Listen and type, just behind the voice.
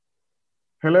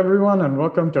Hello, everyone, and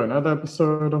welcome to another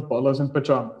episode of Ballers in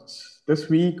Pajamas. This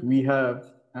week we have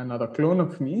another clone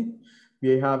of me.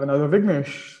 We have another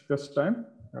Vignesh this time,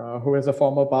 who is a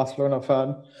former Barcelona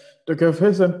fan, to give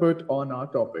his input on our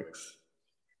topics.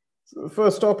 So the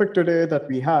first topic today that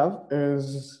we have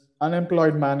is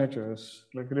unemployed managers,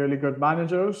 like really good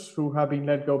managers who have been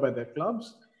let go by their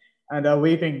clubs and are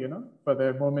waiting, for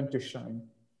their moment to shine.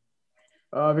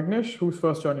 Vignesh, who's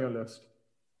first on your list?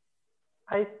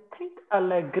 I think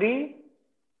Allegri.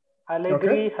 Okay.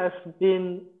 Allegri has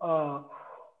been, a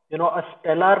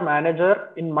stellar manager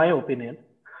in my opinion.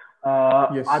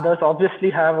 Yes. Others obviously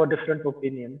have a different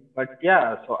opinion, but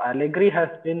yeah. So Allegri has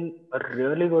been a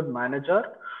really good manager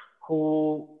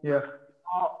who Yeah.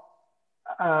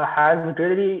 has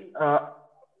really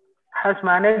has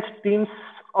managed teams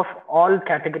of all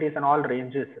categories and all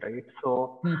ranges, right?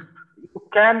 So Hmm. you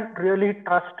can really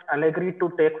trust Allegri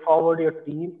to take forward your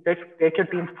team, take your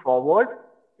team forward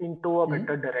into a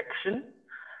better Hmm. direction.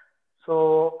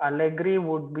 So Allegri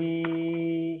would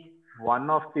be one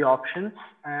of the options,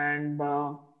 and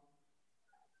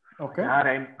Okay. yeah,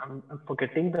 I'm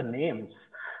forgetting the names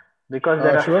because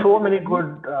there are Shivam? so many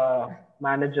good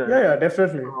managers. Yeah,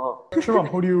 definitely. So Shivam,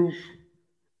 who do you?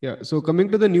 Yeah, so coming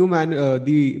to the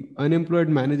the unemployed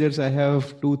managers, I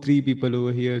have two, three people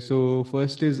over here. So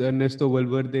first is Ernesto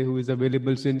Valverde, who is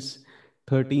available since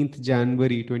 13th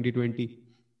January 2020.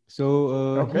 So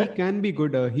he Okay. can be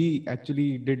good. He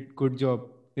actually did good job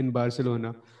in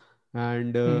Barcelona,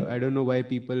 and I Hmm. don't know why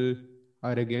people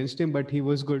are against him, but he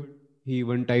was good. He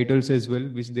won titles as well,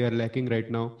 which they are lacking right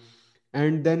now.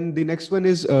 And then the next one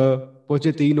is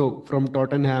Pochettino from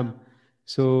Tottenham.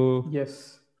 So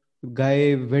Yes.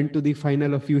 guy went to the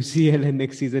final of UCL and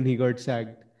next season he got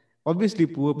sacked. Obviously,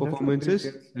 poor That's the performances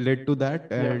previous. led to that,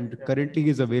 Yeah. and currently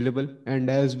he's available. And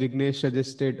as Vignesh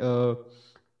suggested,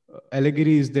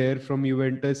 Allegri is there from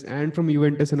Juventus, and from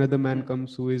Juventus another man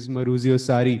comes who is Maruzio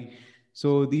Sarri.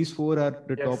 So these four are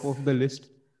the top Yes. of the list.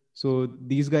 So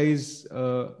these guys,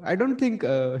 I don't think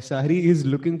Sarri is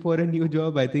looking for a new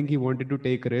job. I think he wanted to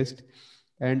take rest,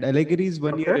 and Allegri's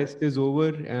 1 year Okay. rest is over,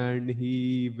 and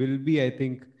he will be, I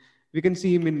think, we can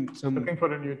see him in some, Looking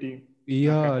for a new team. Okay.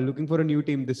 yeah, looking for a new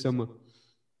team this summer.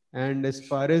 And as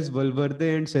far as Valverde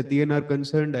and Setien are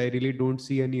concerned, I really don't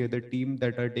see any other team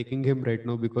that are taking him right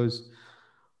now because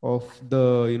of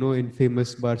the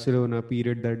infamous Barcelona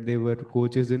period that they were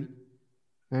coaches in.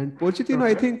 And Pochettino,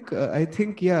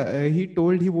 Okay. yeah, he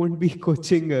told he won't be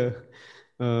coaching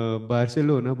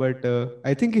Barcelona, but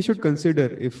I think he should consider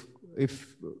if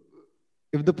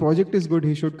if the project is good,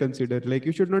 he should consider. Like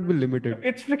you should not be limited.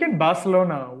 It's freaking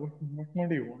Barcelona. What more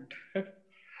do you want?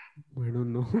 I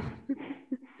don't know.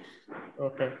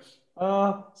 Okay.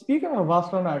 Speaking of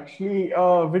Barcelona, actually,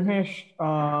 Vignesh,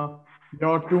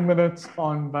 your 2 minutes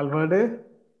on Valverde.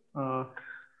 Uh,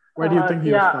 why do you think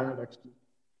he was yeah, fired, actually?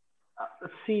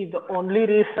 see, the only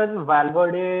reason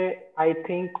Valverde, I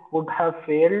think, would have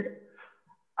failed,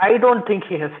 I don't think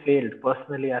he has failed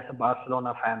personally as a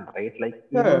Barcelona fan, right? Like,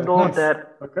 even Yeah, though nice.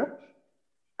 Okay.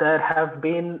 there have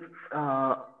been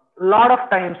a lot of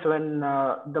times when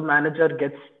the manager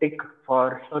gets stick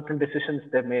for certain decisions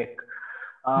they make.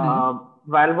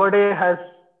 Valverde has,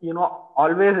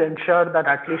 always ensured that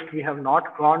at least we have not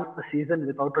gone a season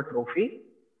without a trophy.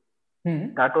 Hmm.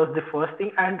 That was the first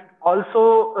thing, and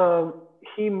also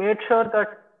he made sure that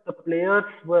the players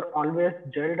were always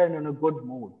gelled and in a good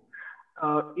mood.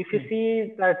 If you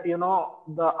see that,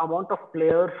 the amount of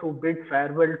players who bid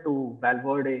farewell to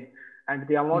Valverde and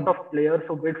the amount of players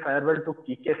who bid farewell to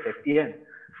Kike Setien,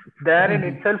 there in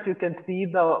itself you can see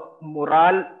the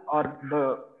morale or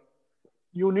the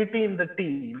unity in the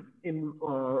team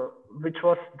which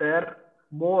was there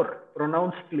more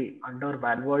pronouncedly under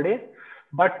Valverde,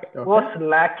 but was Okay.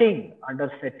 lacking under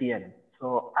Setien.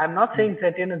 So I'm not saying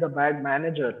Setien is a bad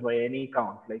manager by any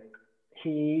count. Like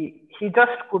he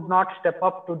just could not step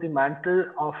up to the mantle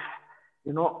of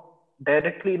you know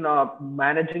directly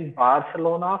managing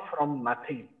Barcelona from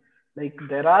nothing. Like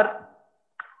there are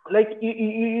like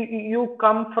you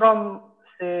come from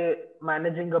say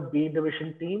managing a B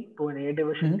division team to an A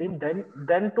division team,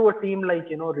 then to a team like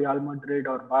Real Madrid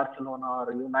or Barcelona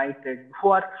or United,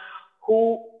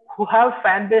 who who have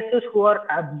fan bases who are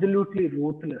absolutely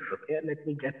ruthless. Okay, let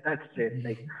me get that straight.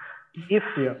 Like if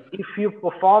Yeah. if you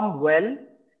perform well,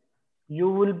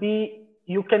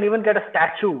 you can even get a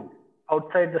statue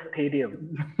outside the stadium.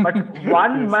 But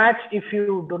one Yes. match, if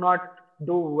you do not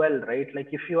do well, right? Like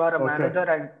if you are a Okay. manager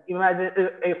and imagine,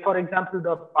 for example,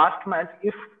 the past match,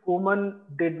 if Koeman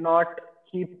did not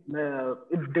keep,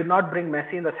 it did not bring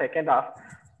Messi in the second half,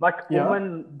 But Yeah. Koeman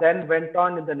then went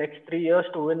on in the next 3 years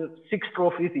to win 6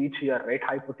 trophies each year, right?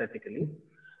 Hypothetically,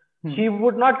 he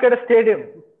would not get a stadium.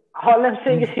 All I'm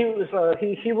saying is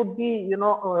he would be,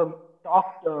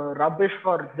 talked rubbish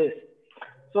for this.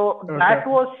 So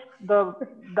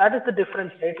that is the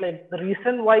difference, right? Like the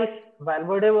reason why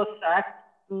Valverde was sacked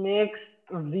makes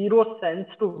zero sense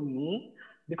to me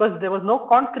because there was no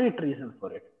concrete reason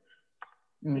for it.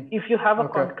 If you have a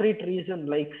concrete reason,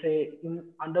 like say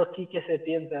under Quique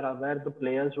Setien's era, where the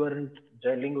players weren't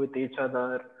gelling with each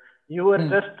other, you were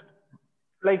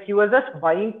just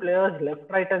buying players left,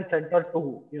 right, and center to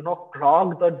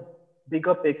clog the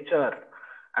bigger picture,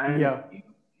 and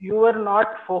you were not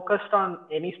focused on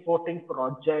any sporting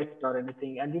project or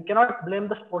anything, and you cannot blame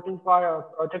the sporting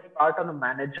project part on a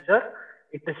manager.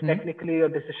 It is technically a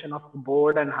decision of the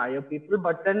board and higher people,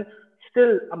 but then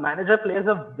still a manager plays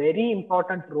a very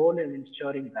important role in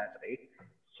ensuring that, right?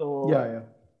 So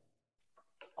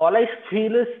all I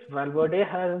feel is Valverde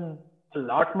has a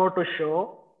lot more to show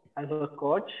as a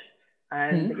coach,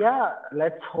 and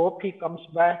let's hope he comes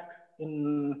back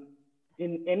in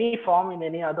any form in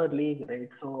any other league, right?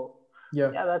 So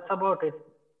that's about it.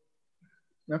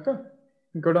 Okay,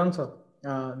 good answer.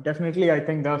 Definitely, I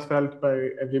think that's felt by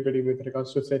everybody with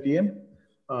regards to Setien.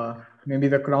 Maybe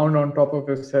the crown on top of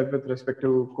his head with respect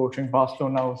to coaching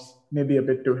Barcelona was maybe a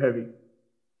bit too heavy.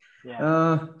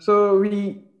 So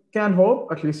we can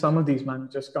hope at least some of these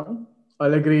managers come.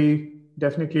 Allegri,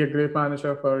 definitely a great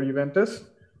manager for Juventus.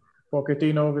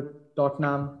 Pochettino with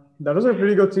Tottenham. That was a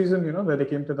pretty good season, where they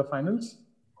came to the finals.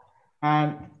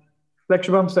 And like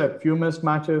Shubham said, few missed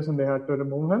matches and they had to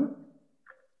remove him.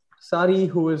 Sarri,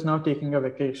 who is now taking a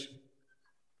vacation.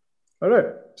 All right.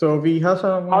 So we have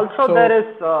some. Also, there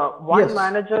is one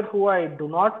manager who I do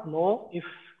not know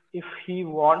if he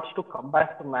wants to come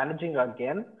back to managing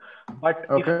again. But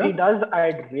if he does,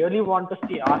 I'd really want to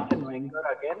see Arsene Wenger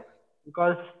again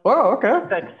because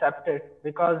it's accepted.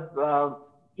 Because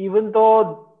even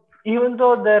though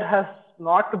there has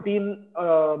not been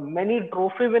many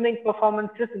trophy-winning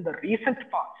performances in the recent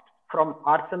past from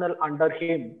Arsenal under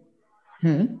him,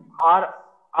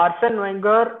 Arsene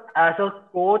Wenger as a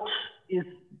coach is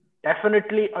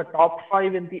definitely a top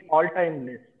 5 in the all-time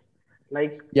list.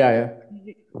 Like,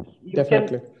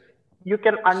 definitely. You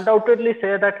can undoubtedly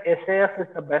say that SAF is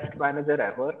the best manager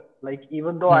ever. Like,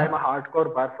 even though I'm a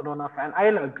hardcore Barcelona fan,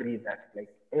 I'll agree that like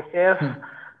SAF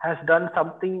has done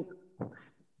something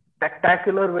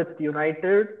spectacular with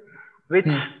United, which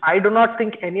I do not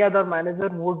think any other manager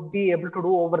would be able to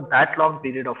do over that long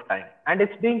period of time. And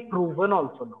it's being proven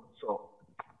also now. So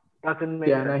doesn't make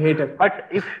sense. And I hate it. But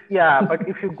if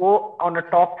you go on a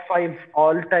top 5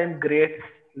 all-time greats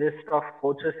list of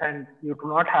coaches and you do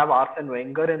not have Arsene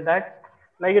Wenger in that,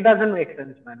 like it doesn't make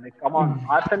sense, man. Like come on,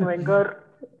 Arsene Wenger,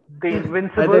 the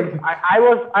Invincibles. I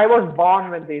was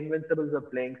born when the Invincibles were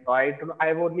playing, so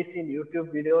I've only seen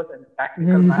YouTube videos and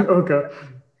tactical matches.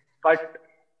 But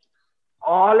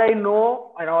all I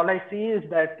know and all I see is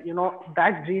that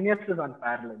that genius is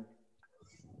unparalleled.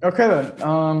 Okay then,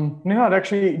 Nihar,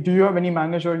 actually, do you have any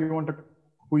manager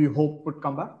who you hope would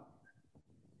come back?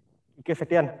 Okay,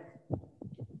 Setien.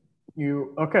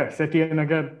 Setien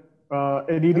again.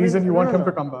 Any reason you want him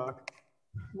to come back?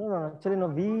 No. Actually, no.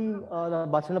 We, the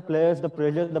Barcelona players, the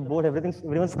pressure, the board,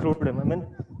 everyone screwed him. I mean,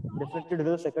 definitely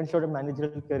deserves a second shot of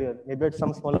managerial career. Maybe at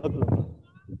some smaller club.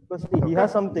 Because he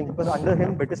has something. Because under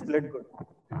him, Betis played good.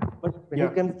 But when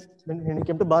he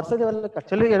came to Barca, they were like,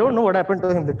 actually, I don't know what happened to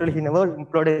him. Literally, he never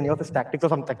employed any of his tactics or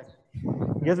something.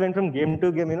 He just went from game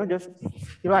to game,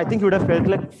 I think he would have felt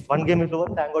like one game is over,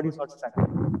 thank God he's not sacked.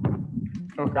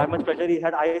 That much pressure he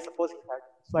had, I suppose he had.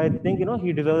 So I think,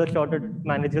 he deserves a shot at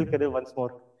managerial career once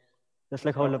more. Just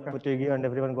like how Lopetegui and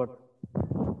everyone got.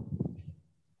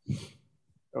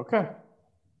 Okay.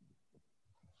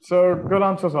 So good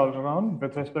answers all around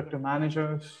with respect to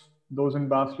managers, those in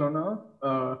Barcelona,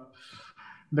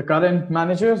 the current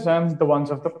managers and the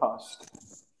ones of the past.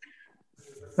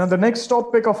 Now, the next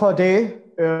topic of our day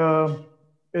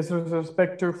is with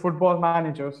respect to football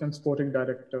managers and sporting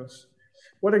directors.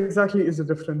 What exactly is the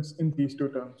difference in these two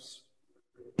terms?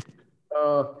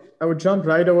 I would jump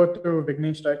right over to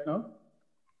Vignesh right now.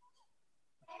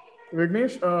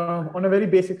 Vignesh, on a very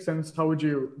basic sense, how would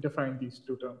you define these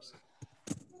two terms?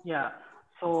 Yeah,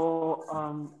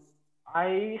 so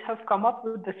I have come up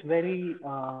with this very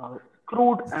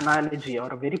crude analogy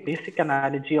or a very basic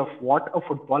analogy of what a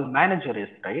football manager is,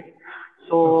 right?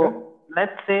 So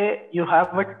let's say you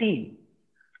have a team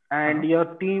and your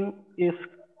team is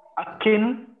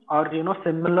akin or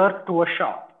similar to a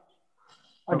shop,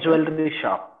 a jewelry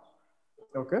shop.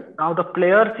 Okay. Now the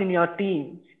players in your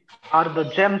team are the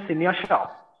gems in your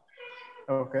shop.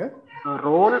 Okay. The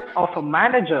role of a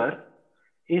manager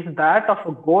is that of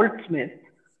a goldsmith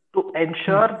to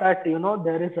ensure that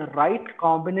there is a right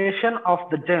combination of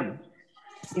the gems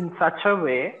in such a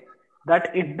way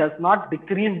that it does not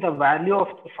decrease the value of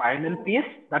the final piece,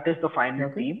 that is the final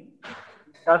Okay. team,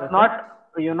 does not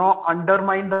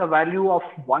undermine the value of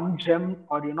one gem,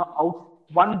 or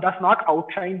one does not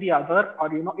outshine the other, or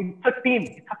it's a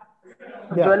team.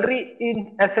 Yeah. Jewelry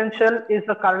in essential is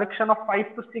a collection of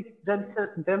 5 to 6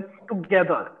 gems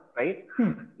together, right?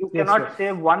 You Yes, cannot yes.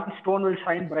 say one stone will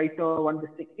shine brighter, one this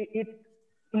thing.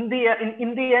 In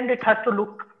the end, it has to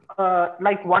look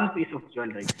like one piece of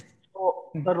jewelry.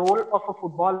 So the role of a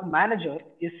football manager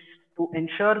is to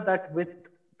ensure that with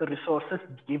the resources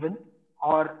given,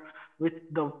 or with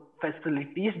the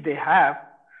facilities they have,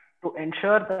 to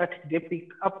ensure that they pick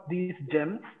up these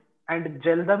gems and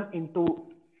gel them into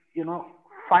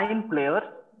fine players,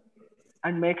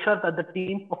 and make sure that the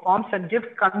team performs and gives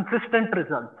consistent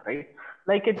results, right?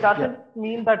 Like, it doesn't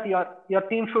mean that your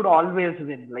team should always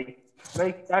win.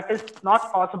 Like that is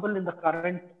not possible in the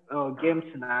current game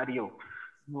scenario.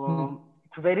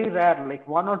 It's very rare. Like,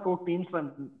 1 or 2 teams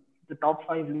from the top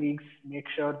 5 leagues make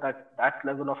sure that that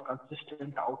level of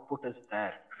consistent output is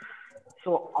there.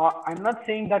 So I'm not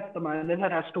saying that the manager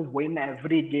has to win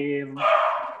every game,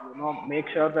 make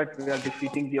sure that we are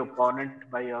defeating the opponent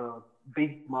by a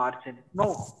big margin.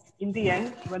 No, in the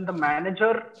end, when the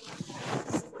manager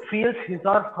feels his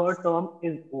or her term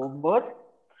is over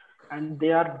and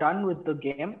they are done with the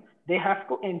game, they have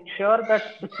to ensure that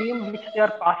the team which they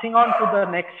are passing on to the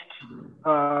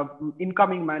next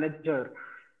incoming manager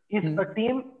is a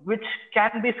team which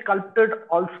can be sculpted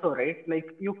also, right?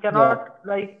 Like, you cannot,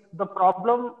 like, the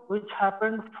problem which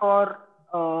happened for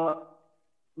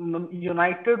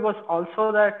United was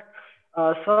also that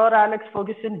Sir Alex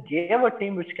Ferguson gave a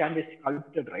team which can be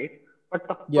sculpted, right? But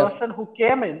the person who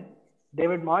came in,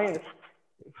 David Moyes,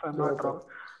 if I'm not wrong,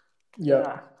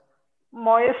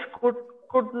 Moyes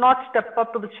could not step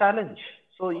up to the challenge.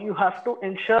 So you have to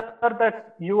ensure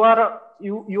that you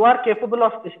are capable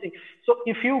of this thing. So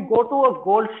if you go to a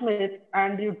goldsmith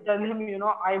and you tell him,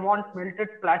 I want melted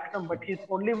platinum, but he's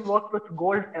only worked with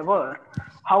gold ever,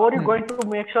 how are you going to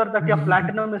make sure that your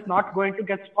platinum is not going to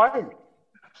get spoiled?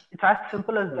 It's as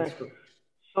simple as that.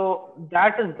 So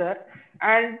that is there.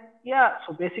 And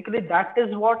so basically that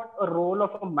is what a role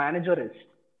of a manager is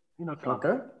in a club.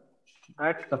 Okay.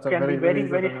 That can be very,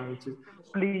 very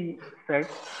simply said.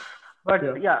 But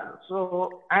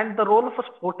so, and the role of a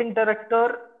sporting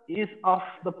director is of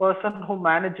the person who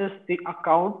manages the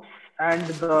accounts and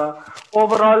the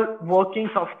overall workings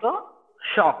of the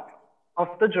shop, of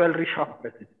the jewelry shop.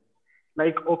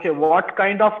 Like, okay, what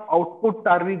kind of output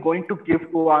are we going to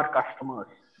give to our customers?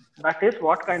 That is,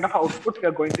 what kind of output we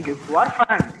are going to give to our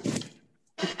fans.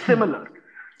 It's similar.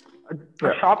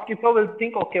 A shopkeeper will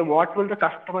think, okay, what will the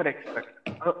customer expect?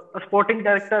 A sporting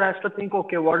director has to think,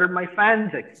 okay, what will my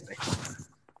fans expect?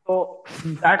 So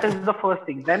that is the first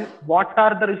thing. Then, what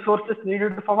are the resources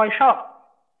needed for my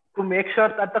shop to make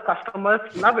sure that the customers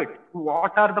love it?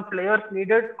 What are the players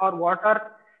needed, or what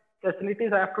are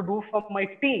facilities I have to do for my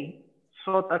team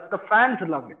so that the fans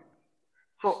love it?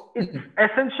 So it's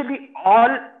essentially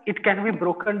it can be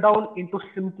broken down into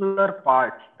simpler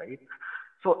parts, right?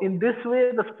 So in this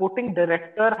way, the sporting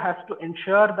director has to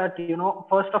ensure that,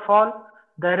 first of all,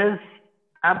 there is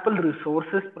ample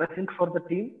resources present for the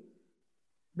team.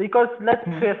 Because let's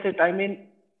face it, I mean,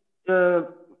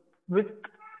 with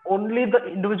only the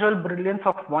individual brilliance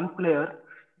of one player,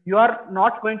 you are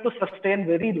not going to sustain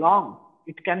very long.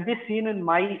 It can be seen in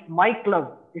my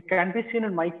club. It can be seen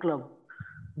in my club.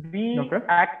 We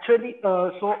actually,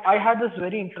 so I had this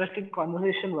very interesting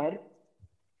conversation where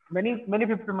many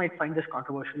people might find this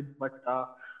controversial, but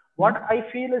what I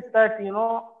feel is that,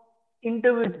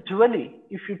 individually,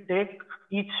 if you take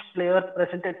each player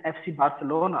present in FC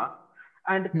Barcelona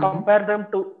and compare them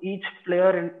to each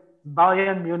player in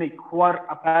Bayern Munich, who are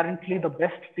apparently the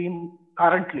best team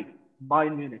currently,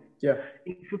 Bayern Munich. Yeah.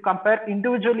 If you compare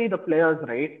individually the players,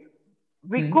 right,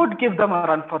 we could give them a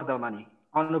run for their money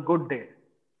on a good day.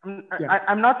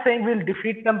 I'm not saying we'll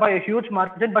defeat them by a huge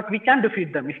margin, but we can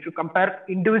defeat them if you compare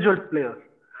individual players.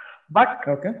 But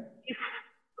if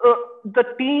the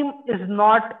team is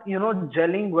not,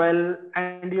 gelling well,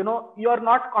 and, you're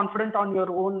not confident on your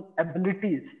own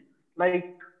abilities,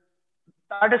 like,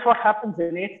 that is what happens.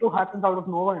 When 8-2 happens out of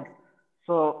nowhere.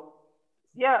 So,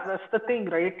 that's the thing,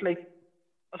 right? Like,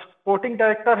 a sporting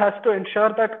director has to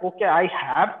ensure that, okay, I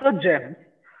have the gems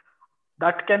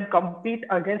that can compete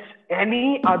against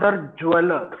any other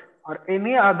jeweler or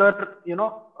any other,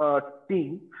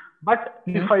 team But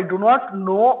if I do not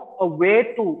know a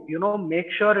way to,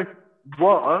 make sure it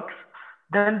works,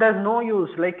 then there's no use.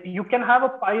 Like you can have a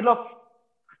pile of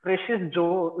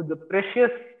the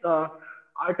precious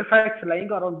artifacts lying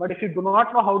around, but if you do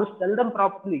not know how to sell them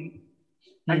properly,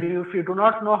 and if you do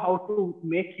not know how to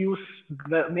make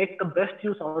the best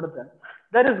use out of them,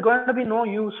 there is going to be no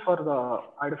use for the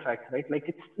artifacts, right? Like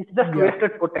it's just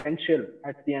wasted potential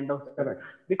at the end of the day.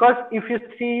 Because if you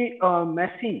see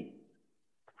Messi,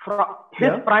 from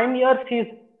his prime years, he's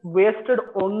wasted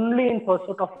only in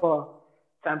pursuit of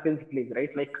Champions League, right?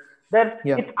 Like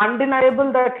it's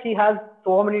undeniable that he has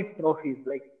so many trophies.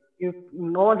 Like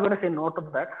no one's going to say no to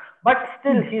that. But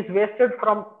still, he's wasted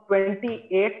from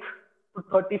 28 to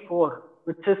 34,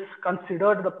 which is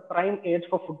considered the prime age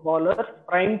for footballers,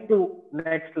 prime to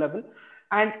next level.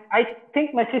 And I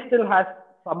think Messi still has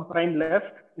some prime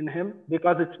left in him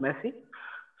because it's Messi.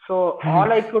 So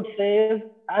all I could say is,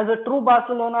 as a true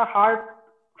Barcelona heart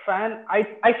fan,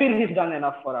 I feel he's done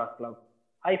enough for our club.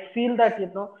 I feel that,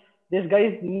 these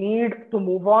guys need to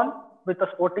move on with a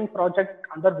sporting project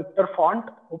under Victor Font.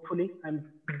 Hopefully, I'm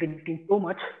predicting too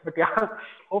much, but yeah,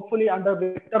 hopefully under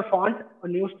Victor Font, a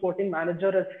new sporting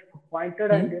manager is appointed,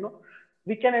 and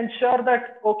we can ensure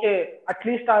that at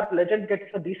least our legend gets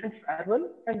a decent farewell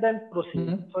and then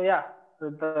proceed. So yeah,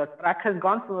 the track has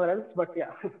gone somewhere else, but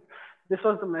yeah, this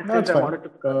was the message I wanted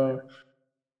to.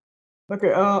 Okay,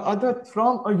 Adat,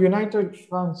 from a United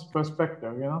fans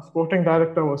perspective, sporting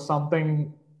director was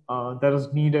something that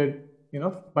is needed,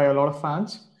 by a lot of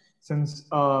fans, since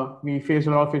we faced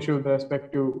a lot of issues with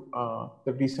respect to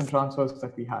the recent transfers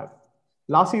that we had.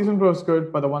 Last season was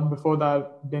good, but the one before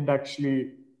that didn't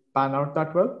actually pan out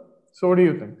that well. So what do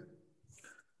you think?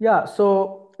 Yeah,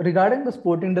 so regarding the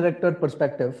sporting director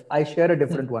perspective, I share a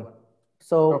different one.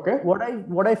 So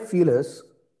what I feel is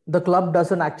the club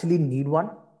doesn't actually need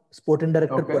one sporting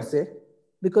director per se,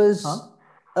 because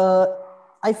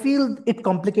I feel it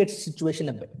complicates the situation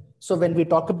a bit. So when we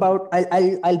talk about,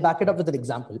 I'll back it up with an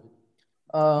example.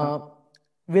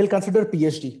 We'll consider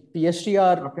PSG. PSG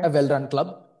are a well-run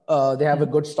club. They have a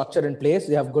good structure in place.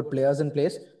 They have good players in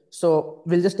place. So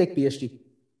we'll just take PSG.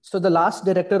 So the last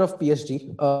director of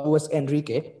PSG was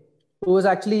Enrique, who was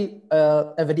actually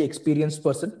a very experienced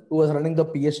person who was running the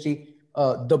PSG,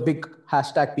 the big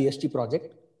hashtag PSG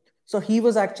project. So he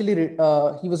was actually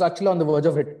on the verge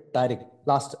of retiring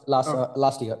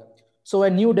last year. So a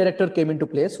new director came into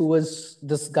place, who was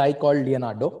this guy called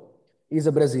Leonardo. He's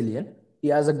a Brazilian. He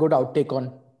has a good outtake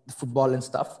on football and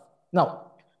stuff.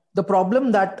 Now, the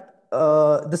problem that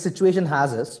the situation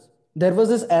has is, there was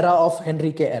this era of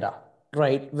Enrique era,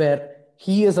 right, where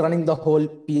he is running the whole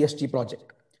PSG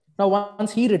project. Now,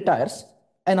 once he retires,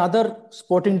 another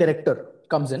sporting director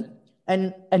comes in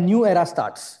and a new era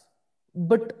starts.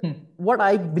 But what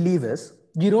I believe is,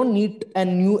 you don't need a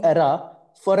new era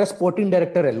for a sporting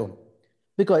director alone,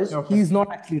 because he's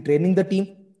not actually training the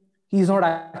team. He's not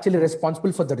actually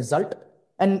responsible for the result.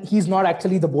 And he's not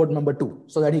actually the board member too,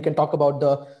 so that he can talk about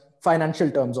the financial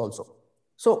terms also.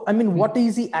 So, I mean, what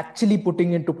is he actually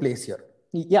putting into place here?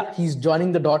 Yeah, he's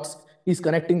joining the dots. He's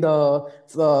connecting the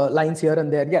lines here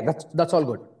and there. Yeah, that's all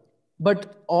good.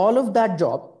 But all of that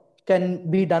job can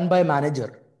be done by a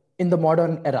manager in the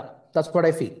modern era. That's what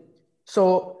I feel.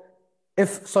 So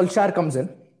if Solskjaer comes in,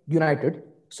 United,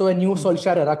 so a new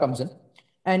Solskjaer era comes in,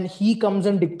 and he comes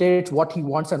and dictates what he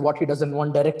wants and what he doesn't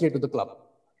want directly to the club.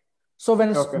 So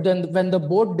when the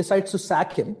board decides to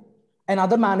sack him,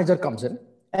 another manager comes in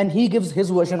and he gives his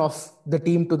version of the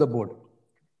team to the board.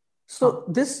 So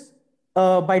this,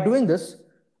 by doing this,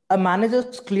 a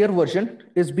manager's clear version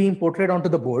is being portrayed onto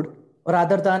the board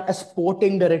rather than a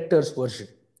sporting director's version,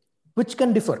 which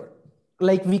can differ.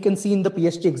 Like we can see in the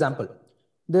PSG example,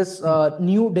 this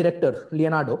new director,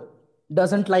 Leonardo,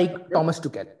 doesn't like Thomas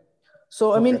Tuchel.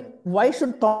 So, I mean, why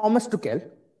should Thomas Tuchel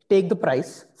take the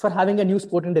price for having a new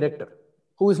sporting director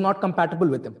who is not compatible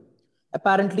with him?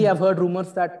 Apparently, I've heard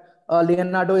rumors that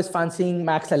Leonardo is fancying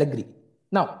Max Allegri.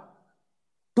 Now,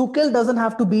 Tuchel doesn't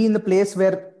have to be in the place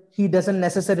where he doesn't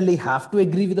necessarily have to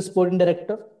agree with the sporting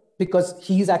director, because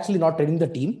he's actually not training the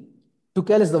team.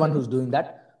 Tuchel is the one who's doing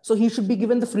that. So he should be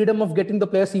given the freedom of getting the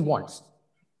players he wants.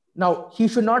 Now, he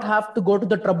should not have to go to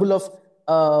the trouble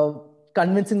of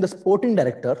convincing the sporting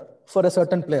director for a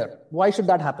certain player. Why should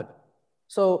that happen?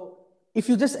 So if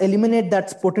you just eliminate that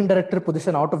sporting director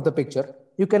position out of the picture,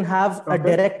 you can have a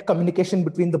direct communication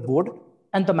between the board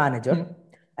and the manager.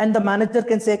 And the manager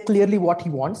can say clearly what he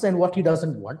wants and what he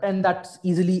doesn't want. And that's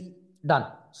easily done.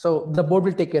 So the board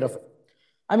will take care of it.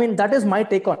 I mean, that is my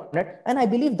take on it. And I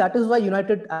believe that is why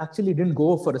United actually didn't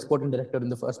go for a sporting director in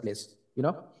the first place,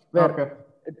 where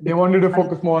They wanted to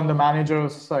focus more on the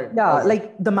manager's side. Yeah, Okay.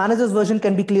 like the manager's version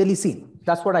can be clearly seen.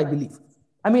 That's what I believe.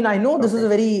 I mean, I know this is a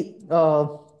very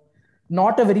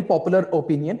not a very popular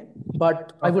opinion,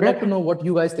 but I would like to know what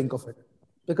you guys think of it,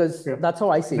 because that's how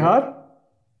I see it. Nihar,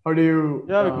 how do you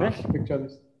Vignesh? picture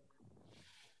this?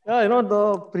 Yeah,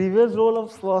 the previous role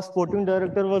of sporting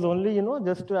director was only,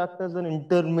 just to act as an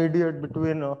intermediate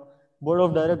between board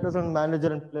of directors and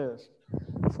manager and players.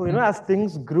 So, as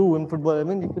things grew in football, I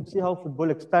mean, you could see how football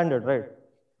expanded, right?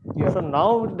 Yeah. So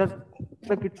now that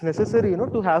it's necessary,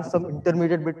 to have some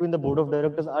intermediate between the board of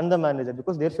directors and the manager,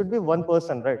 because there should be one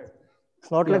person, right? It's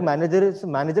not like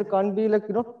manager can't be like,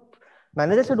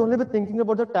 manager should only be thinking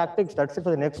about the tactics. That's it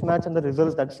for the next match and the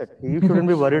results. That's it. He shouldn't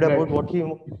be worried about what he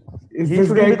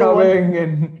shouldn't be covering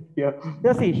and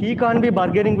see, he can't be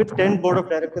bargaining with 10 board of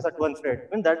directors at once, right?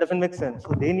 I mean, that doesn't make sense.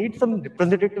 So they need some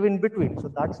representative in between.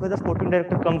 So that's where the sporting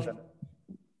director comes in.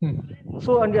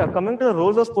 So, and coming to the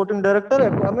roles of sporting director,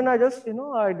 I mean, I just,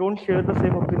 I don't share the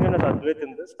same opinion as Advait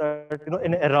in this, that, in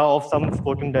an era of some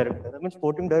sporting director. I mean,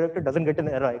 sporting director doesn't get an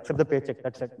era except the paycheck.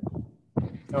 That's it.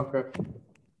 Okay.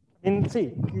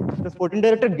 See, the sporting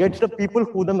director gets the people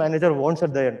who the manager wants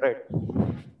at the end, right?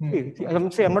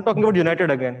 I'm not talking about United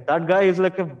again. That guy is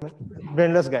like a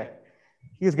brainless guy.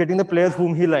 He's getting the players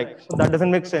whom he likes. So that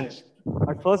doesn't make sense.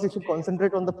 At first, you should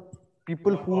concentrate on the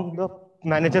people whom the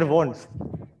manager wants.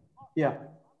 Yeah.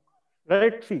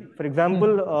 Right? See, for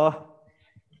example,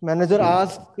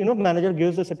 manager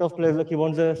gives a set of players, like he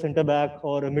wants a center back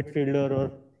or a midfielder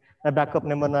or a backup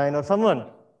number 9 or someone.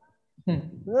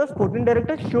 The sporting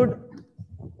director should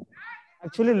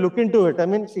actually look into it. I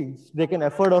mean, see, they can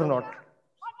afford or not.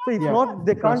 So if not,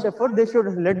 they can't afford, they should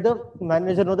let the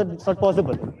manager know that it's not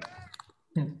possible.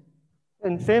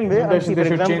 In same way, they should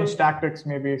change tactics,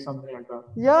 maybe something like that.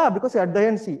 Yeah, because at the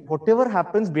end, see, whatever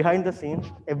happens behind the scenes,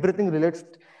 everything relates.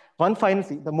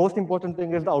 The most important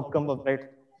thing is the outcome of, right?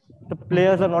 The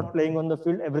players are not playing on the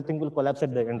field, everything will collapse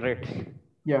at the end, right?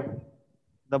 Yeah.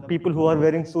 The people who are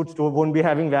wearing suits won't be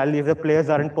having value if the players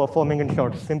aren't performing in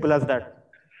shorts. Simple as that.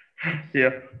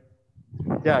 Yeah.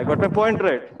 Yeah, I got my point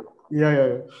right.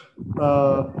 Yeah.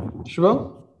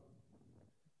 Shivam?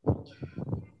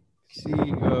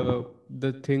 See,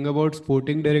 the thing about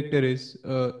sporting director is,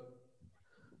 there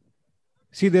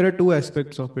are two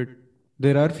aspects of it.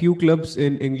 There are few clubs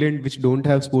in England which don't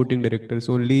have sporting directors.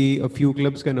 Only a few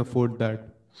clubs can afford that.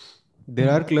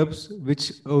 There are clubs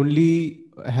which only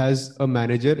has a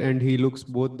manager and he looks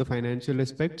both the financial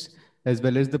aspects as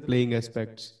well as the playing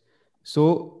aspects.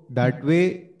 So that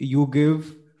way you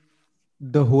give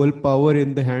the whole power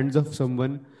in the hands of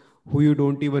someone who you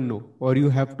don't even know, or you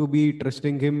have to be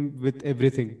trusting him with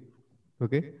everything.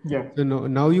 Okay. Yeah. So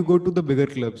now you go to the bigger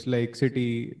clubs like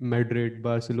City, Madrid,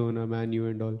 Barcelona, Man U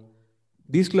and all.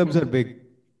 These clubs are big.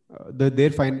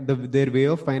 Their way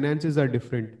of finances are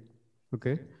different.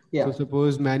 Okay. Yeah. So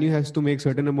suppose Man U has to make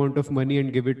certain amount of money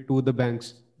and give it to the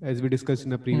banks, as we discussed in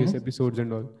the previous episodes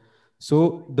and all.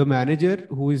 So the manager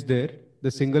who is there,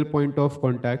 the single point of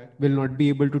contact, will not be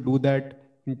able to do that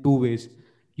in two ways.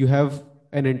 You have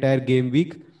an entire game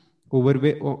week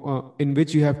in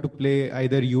which you have to play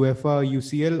either UEFA,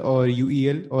 UCL or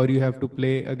UEL, or you have to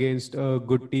play against a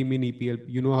good team in EPL.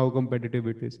 You know how competitive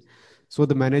it is. So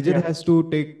the manager has to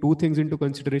take two things into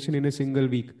consideration in a single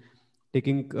week.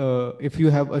 Taking if you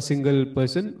have a single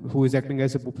person who is acting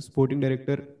as a sporting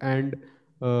director and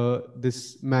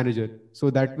this manager, so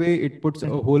that way it puts a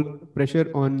whole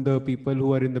pressure on the people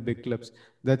who are in the big clubs.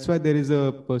 That's why there is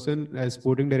a person as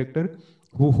sporting director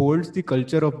who holds the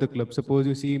culture of the club. Suppose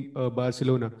you see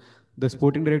Barcelona, the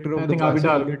sporting director of the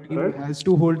Barcelona team has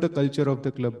to hold the culture of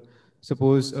the club.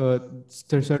 Suppose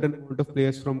certain amount of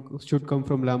players should come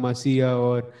from La Masia,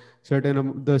 or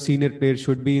the senior players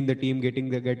should be in the team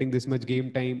getting this much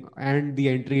game time, and the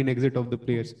entry and exit of the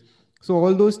players. So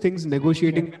all those things,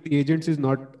 negotiating with the agents is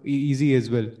not easy as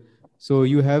well. So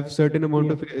you have certain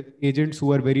amount of agents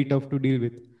who are very tough to deal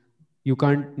with. You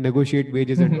can't negotiate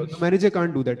wages and all. The manager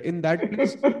can't do that. In that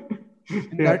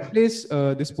place,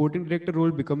 the sporting director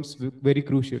role becomes very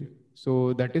crucial.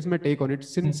 So that is my take on it.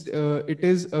 Since it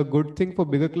is a good thing for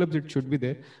bigger clubs, it should be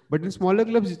there. But in smaller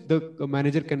clubs, the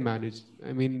manager can manage.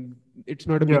 I mean, it's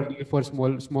not a big deal for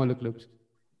smaller clubs.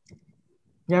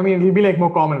 Yeah, I mean, it'll be like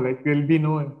more common. Like we'll be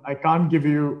knowing, I can't give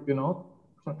you,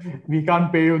 we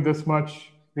can't pay you this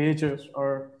much wages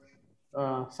or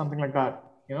something like that.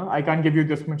 I can't give you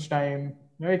this much time.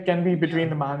 It can be between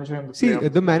the manager and the player. See,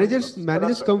 the managers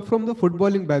come from the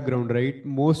footballing background, right?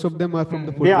 Most of them are from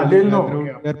the footballing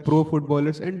background. They're pro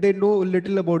footballers and they know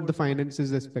little about the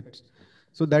finances aspects.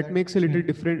 So that makes a little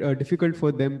difficult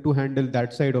for them to handle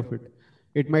that side of it.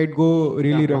 it might go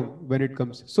really wrong when it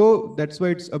comes. So that's why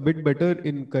it's a bit better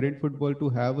in current football to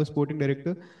have a sporting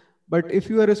director. But if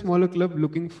you are a smaller club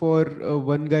looking for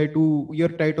one guy you're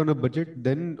tight on a budget,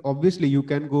 then obviously you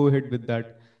can go ahead with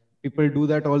that. People do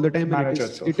that all the time, and Manager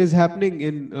it is happening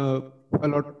in a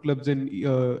lot of clubs in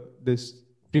this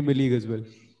Premier League as well.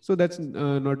 So that's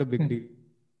not a big deal.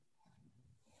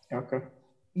 Okay.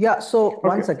 Yeah. So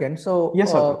 1 second. So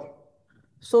Yes, Adit.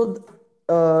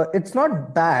 It's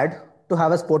not bad to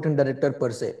have a sporting director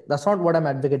per se. That's not what I'm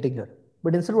advocating here.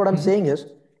 But instead, what I'm saying is,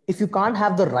 if you can't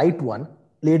have the right one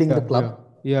leading the club,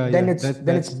 then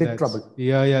it's big trouble.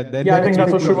 Then I think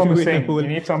that's what Shubham is saying. You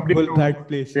need somebody to that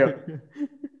place. Yeah.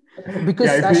 Because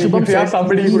if as Shubham you have said,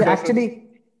 somebody he who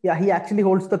actually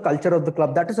holds the culture of the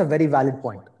club. That is a very valid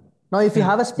point. Now, if you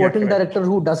have a sporting director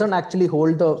who doesn't actually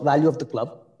hold the value of the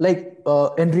club, like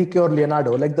Enrique or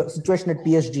Leonardo, like the situation at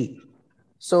PSG.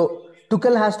 So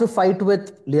Tuchel has to fight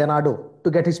with Leonardo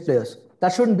to get his players.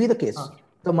 That shouldn't be the case.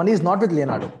 The money is not with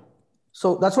Leonardo.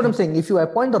 So that's what I'm saying. If you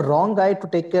appoint the wrong guy to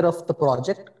take care of the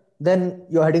project, then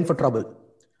you're heading for trouble.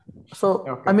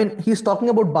 So, I mean, he's talking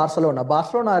about Barcelona.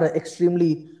 Barcelona are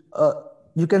extremely,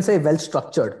 you can say,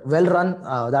 well-structured, well-run,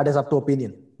 that is up to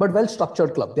opinion, but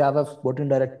well-structured club. They have a sporting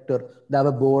director, they have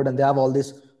a board, and they have all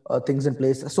these things in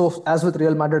place. So, as with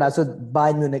Real Madrid, as with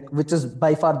Bayern Munich, which is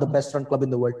by far the best-run club in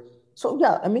the world. So,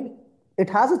 yeah, I mean, it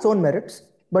has its own merits,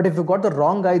 but if you've got the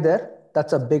wrong guy there,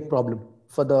 that's a big problem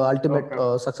for the ultimate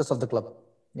success of the club.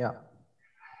 Yeah.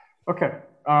 Okay.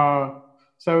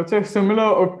 So I would say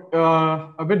similar,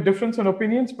 a bit difference in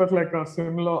opinions, but like a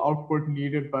similar output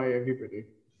needed by everybody.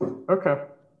 Okay.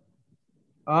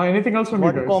 Anything else from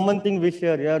you guys? One common thing we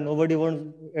share, nobody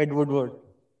wants Ed Woodward.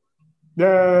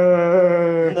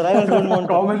 The rivals don't want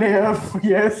common AF,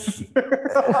 yes.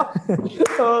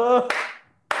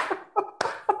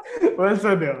 Well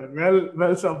said, yeah.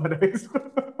 Well summarized.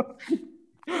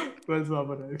 Well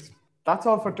summarized. That's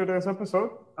all for today's episode.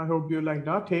 I hope you liked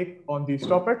our take on these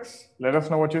topics. Let us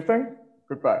know what you think.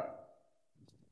 Goodbye.